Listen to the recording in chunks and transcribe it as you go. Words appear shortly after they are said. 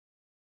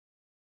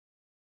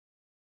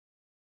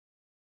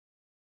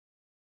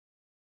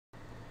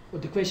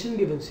What the question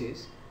given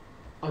says,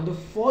 on the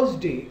first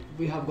day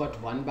we have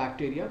got 1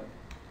 bacteria,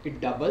 it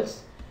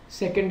doubles.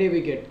 Second day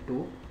we get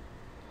 2,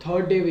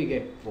 third day we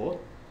get 4,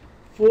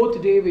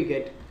 fourth day we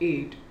get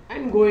 8,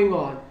 and going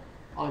on.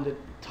 On the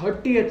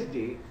 30th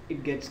day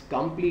it gets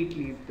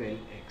completely filled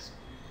X.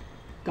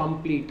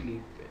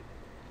 Completely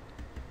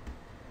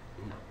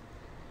filled. Now,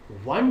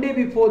 one day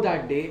before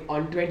that day,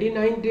 on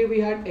 29th day we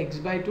had X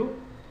by 2.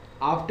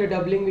 After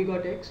doubling we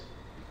got X.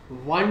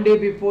 One day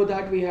before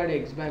that we had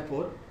X by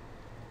 4.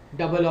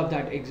 Double of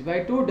that X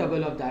by 2,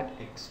 double of that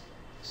X.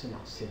 So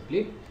now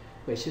simply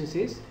question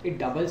says it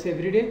doubles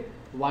every day.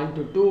 1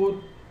 to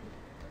 2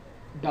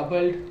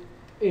 doubled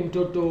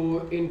into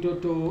 2 into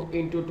 2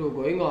 into 2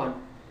 going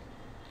on.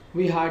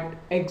 We had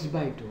X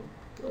by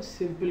 2. A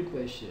simple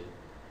question.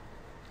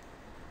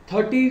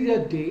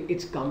 30th day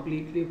it's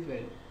completely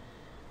filled.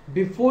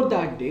 Before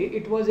that day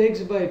it was X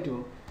by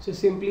 2. So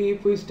simply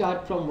if we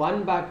start from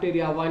 1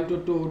 bacteria, 1 to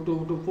 2,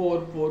 2 to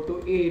 4, 4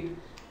 to 8,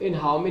 in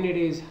how many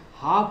days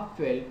half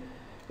filled?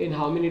 In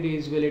how many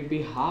days will it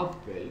be half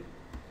filled?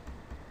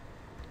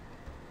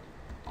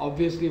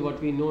 Obviously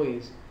what we know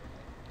is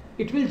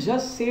it will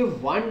just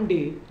save one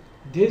day.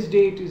 This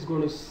day it is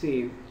going to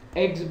save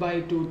X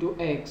by 2 to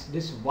X.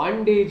 This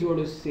one day is going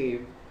to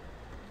save.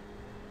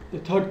 The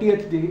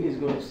 30th day is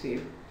going to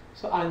save.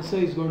 So answer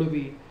is going to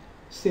be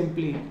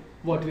simply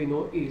what we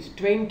know is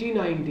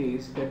 29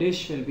 days the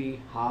dish will be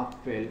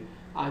half filled.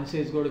 Answer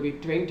is going to be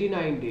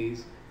 29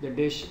 days the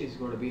dish is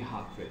going to be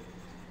half filled.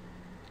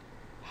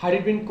 Had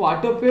it been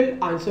quarter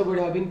filled, answer would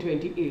have been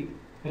 28.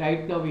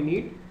 Right now we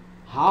need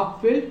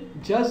half filled,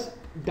 just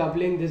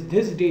doubling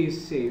this day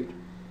is saved.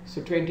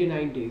 So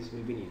 29 days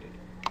will be needed.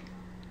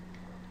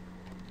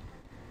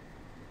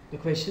 The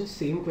question,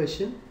 same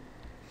question.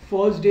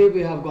 First day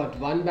we have got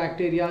 1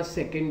 bacteria,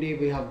 second day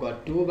we have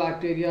got 2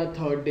 bacteria,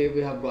 third day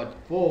we have got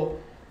 4,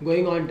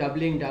 going on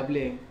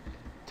doubling.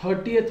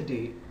 30th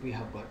day we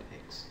have got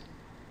X.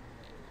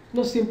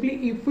 Now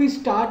simply if we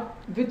start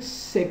with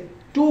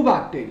 2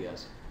 bacteria,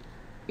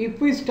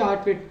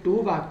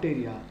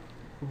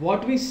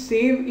 what we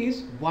save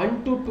is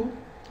 1 to 2,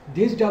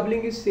 this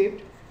doubling is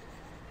saved,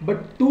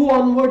 but 2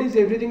 onward is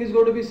everything is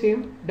going to be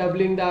same,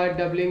 doubling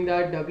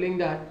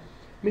that.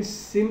 Means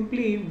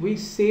simply we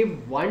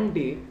save one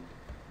day,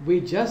 we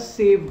just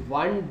save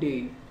one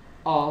day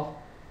of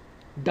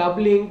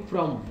doubling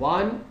from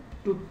 1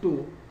 to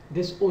 2.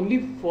 This only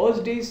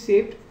first day is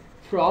saved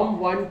from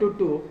 1 to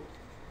 2.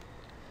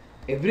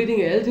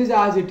 Everything else is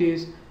as it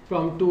is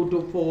from 2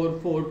 to 4,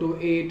 4 to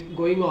 8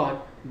 going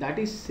on, that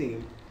is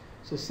same.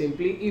 So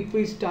simply if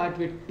we start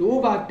with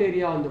 2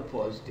 bacteria on the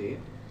first day,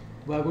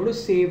 we are going to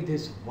save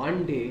this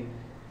one day.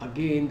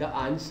 Again the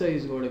answer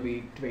is going to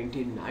be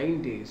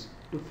 29 days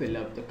to fill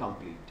up the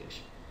complete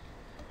dish.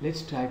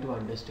 Let's try to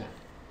understand.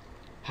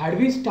 Had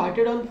we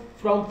started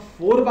from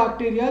 4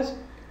 bacteria,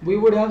 we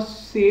would have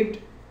saved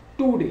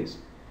 2 days.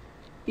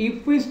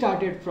 If we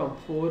started from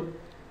 4,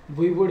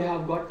 we would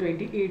have got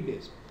 28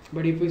 days.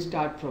 But if we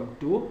start from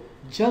 2,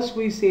 just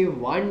we save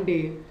one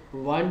day,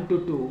 1 to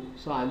 2.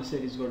 So answer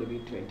is going to be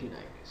 29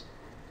 days.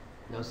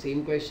 Now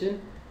same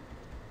question.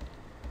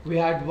 We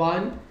had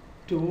 1,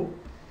 2,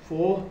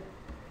 4,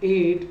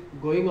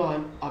 8 going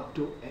on up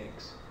to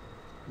X.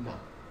 Now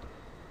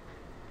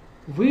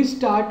we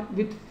start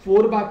with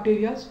 4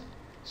 bacteria.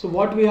 So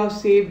what we have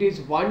saved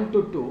is 1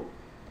 to 2.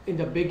 In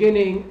the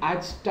beginning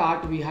at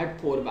start we had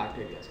 4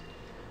 bacteria.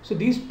 So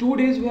these 2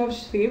 days we have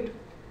saved.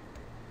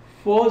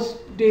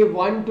 First day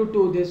 1 to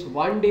 2, this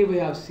one day we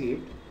have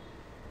saved,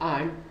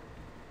 and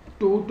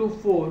 2 to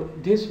 4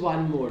 this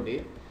one more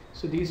day.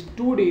 So these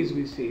 2 days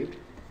we saved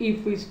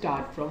if we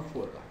start from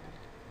 4 bacteria.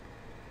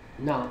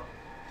 Now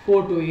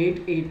 4 to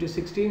 8, 8 to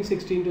 16,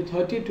 16 to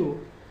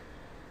 32.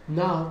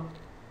 Now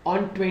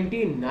on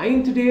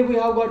 29th day we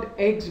have got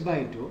X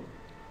by 2.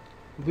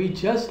 We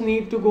just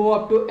need to go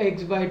up to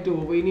X by 2.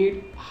 We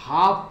need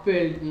half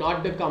filled,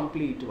 not the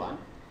complete one.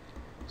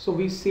 So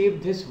we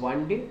save this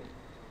one day.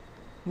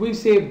 We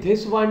save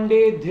this one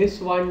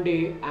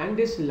day, and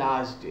this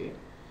last day.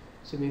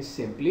 So means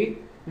simply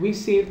we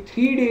save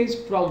 3 days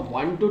from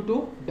 1 to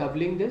 2,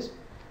 doubling this,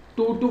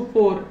 2 to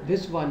 4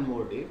 this one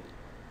more day,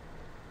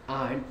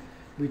 and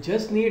we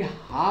just need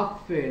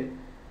half filled.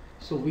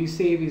 So we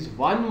save is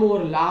one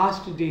more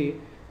last day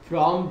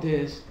from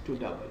this to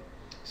double.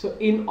 So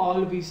in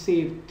all we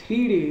save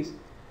 3 days.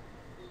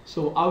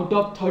 So out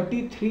of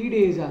 33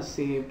 days are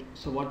saved.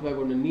 So what we are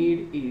going to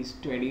need is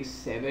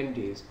 27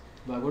 days.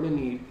 We are going to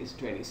need is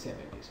 27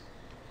 days.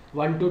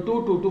 1 to 2,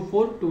 2 to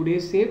 4, 2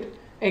 days saved.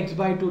 X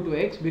by 2 to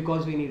X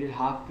because we needed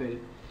half filled.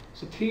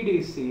 So 3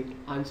 days saved.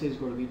 Answer is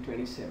going to be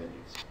 27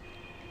 days.